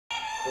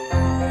It's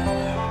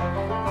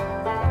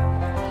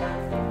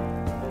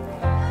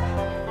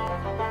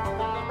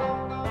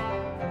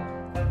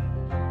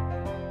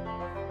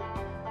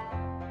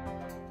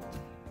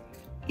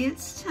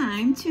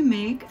time to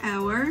make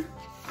our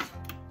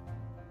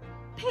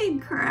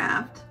pig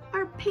craft,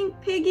 our pink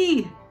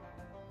piggy.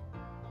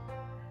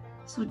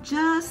 So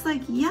just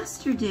like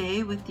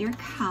yesterday with your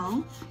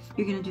cow,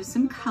 you're gonna do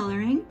some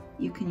coloring.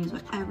 You can use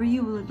whatever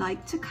you would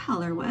like to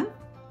color with.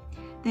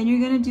 Then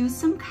you're gonna do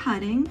some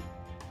cutting.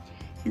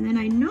 And then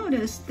I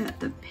noticed that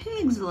the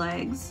pig's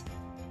legs,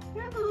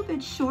 they're a little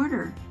bit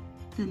shorter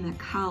than the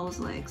cow's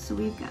legs. So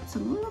we've got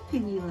some little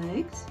piggy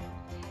legs.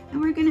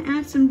 And we're gonna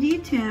add some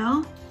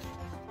detail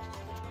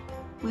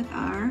with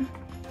our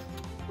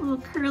little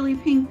curly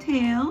pink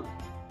tail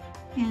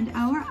and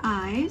our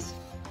eyes.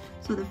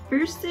 So the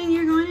first thing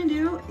you're going to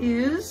do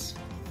is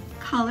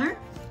color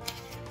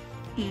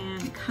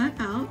and cut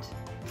out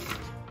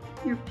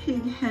your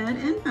pig head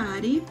and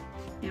body.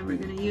 And we're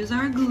going to use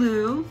our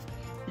glue.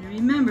 And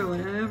remember,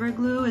 whatever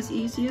glue is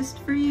easiest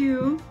for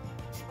you.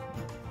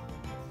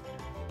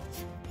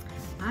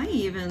 I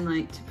even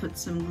like to put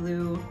some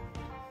glue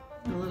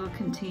in a little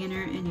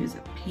container and use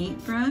a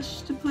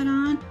paintbrush to put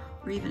on,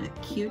 or even a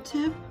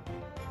Q-tip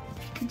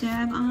to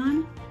dab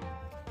on.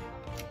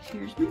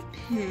 Here's my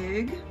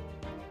pig.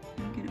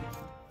 I'm gonna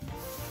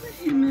put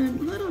him in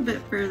a little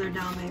bit further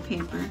down my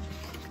paper.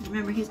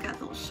 Remember, he's got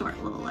those short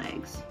little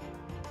legs.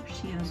 Or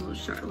she has those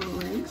short little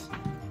legs.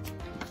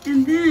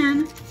 And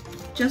then,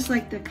 just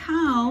like the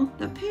cow,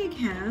 the pig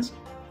has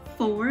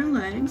 4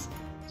 legs.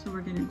 So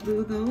we're gonna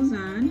glue those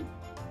on.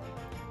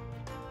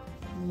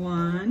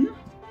 1,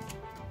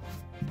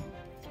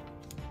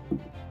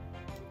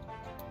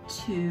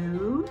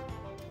 2,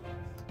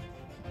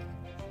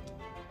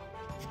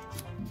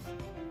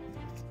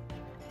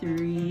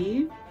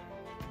 3,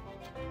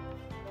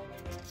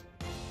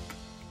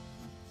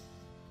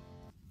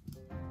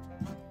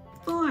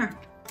 4.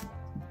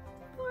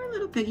 4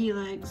 little piggy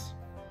legs.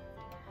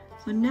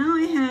 So now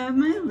I have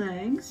my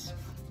legs,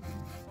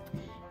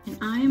 and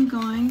I am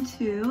going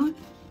to,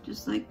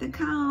 just like the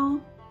cow,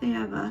 they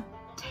have a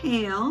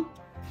tail.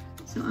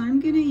 So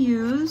I'm gonna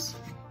use,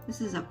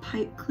 this is a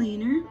pipe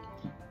cleaner.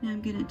 And I'm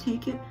gonna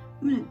take it,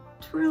 I'm gonna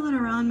twirl it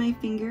around my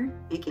finger,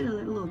 make it a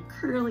little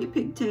curly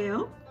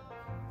pigtail.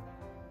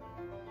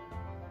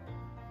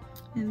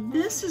 And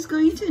this is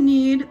going to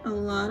need a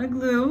lot of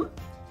glue,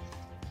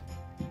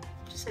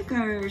 just like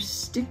our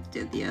stick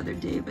did the other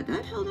day, but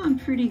that held on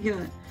pretty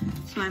good.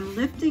 So I'm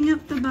lifting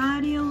up the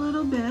body a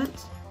little bit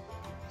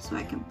so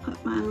I can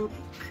put my little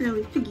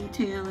curly piggy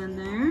tail in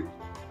there.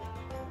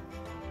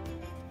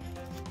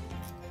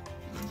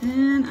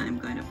 Then I'm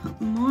going to put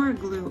more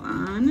glue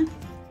on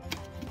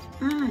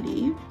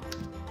body,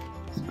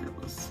 so it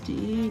will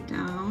stay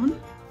down.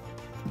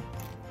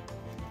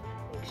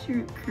 Make sure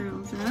it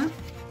curls up.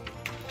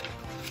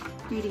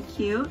 Pretty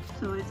cute.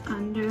 So it's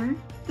under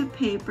the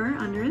paper,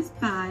 under his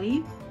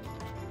body.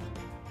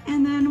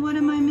 And then what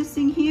am I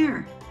missing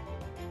here?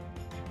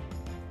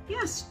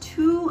 Yes,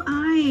 2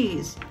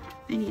 eyes.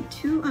 I need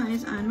 2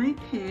 eyes on my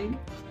pig.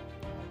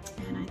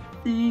 And I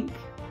think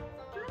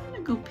I'm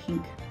gonna go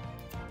pink.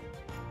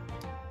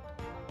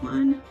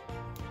 1,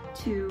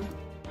 2,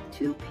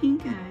 2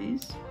 pink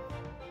eyes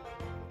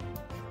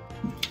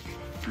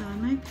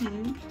on my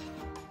pig.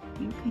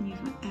 You can use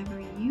whatever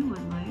you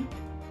would like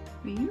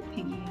for your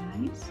piggy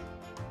eyes.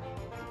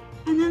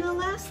 And then the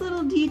last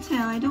little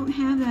detail, I don't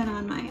have that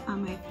on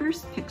my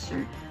first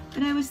picture,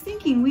 but I was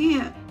thinking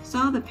we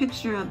saw the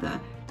picture of the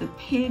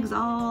pigs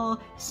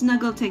all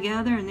snuggled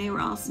together, and they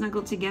were all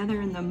snuggled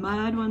together in the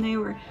mud when they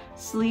were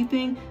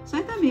sleeping. So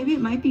I thought maybe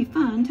it might be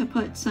fun to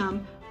put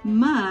some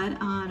mud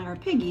on our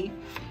piggy.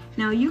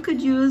 Now you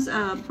could use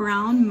a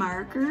brown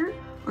marker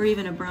or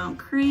even a brown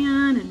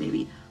crayon and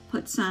maybe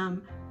put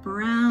some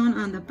brown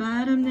on the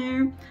bottom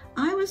there.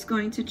 I was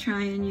going to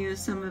try and use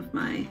some of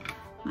my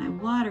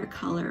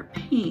watercolor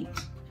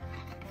paint.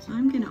 So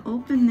I'm gonna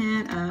open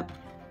that up,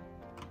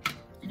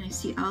 and I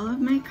see all of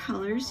my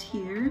colors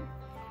here.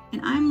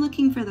 And I'm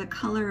looking for the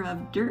color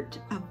of dirt,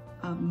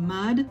 of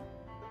mud,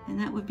 and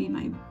that would be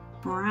my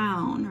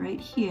brown right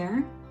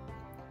here.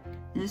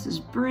 This is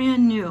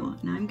brand new,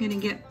 and I'm gonna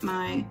get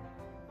my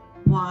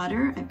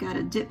water. I've got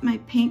to dip my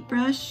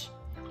paintbrush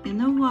in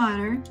the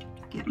water,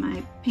 get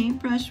my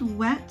paintbrush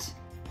wet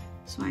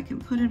so I can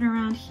put it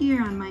around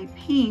here on my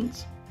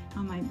paint,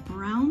 on my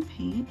brown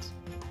paint.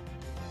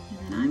 And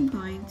then I'm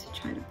going to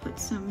try to put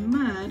some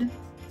mud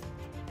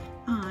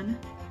on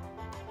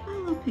my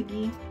little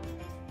piggy.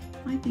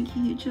 I think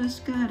he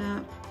just got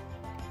up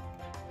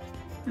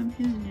from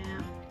his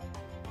nap.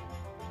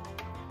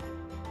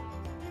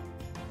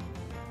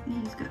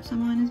 He's got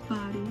some on his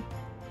body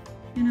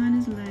and on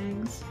his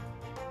legs.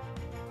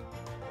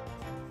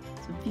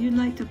 So if you'd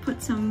like to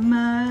put some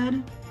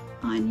mud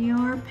on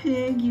your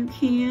pig, you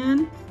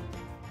can.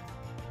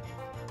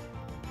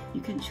 You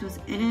can choose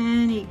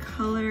any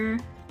color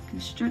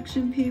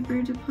construction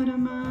paper to put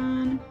them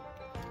on.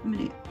 I'm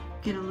gonna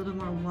get a little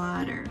more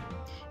water.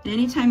 And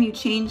anytime you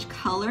change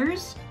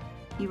colors,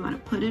 You want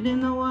to put it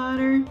in the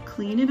water,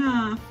 clean it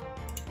off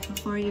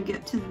before you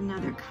get to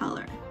another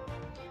color.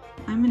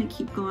 I'm going to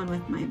keep going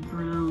with my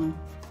brown.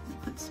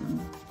 Put some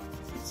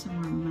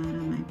more mud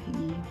on my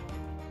piggy.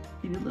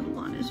 Maybe a little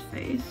on his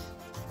face.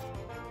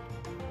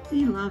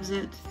 He loves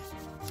it.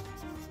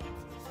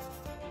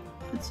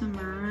 Put some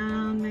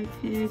around my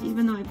pig.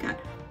 Even though I've got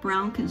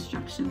brown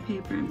construction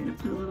paper, I'm going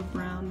to put a little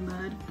brown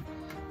mud.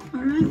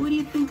 All right, what do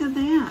you think of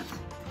that?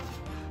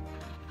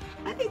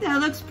 I think that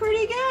looks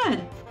pretty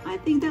good. I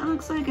think that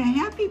looks like a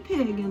happy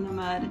pig in the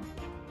mud.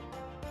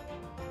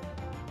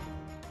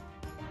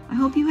 I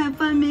hope you have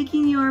fun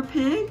making your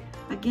pig.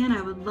 Again,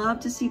 I would love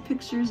to see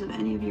pictures of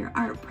any of your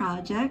art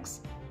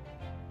projects.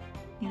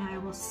 And I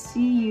will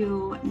see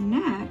you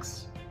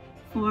next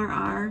for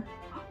our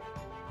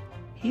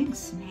pig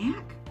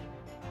snack.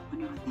 I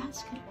wonder what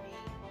that's gonna be.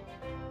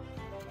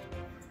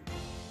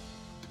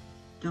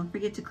 Don't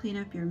forget to clean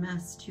up your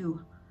mess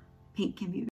too. Paint can be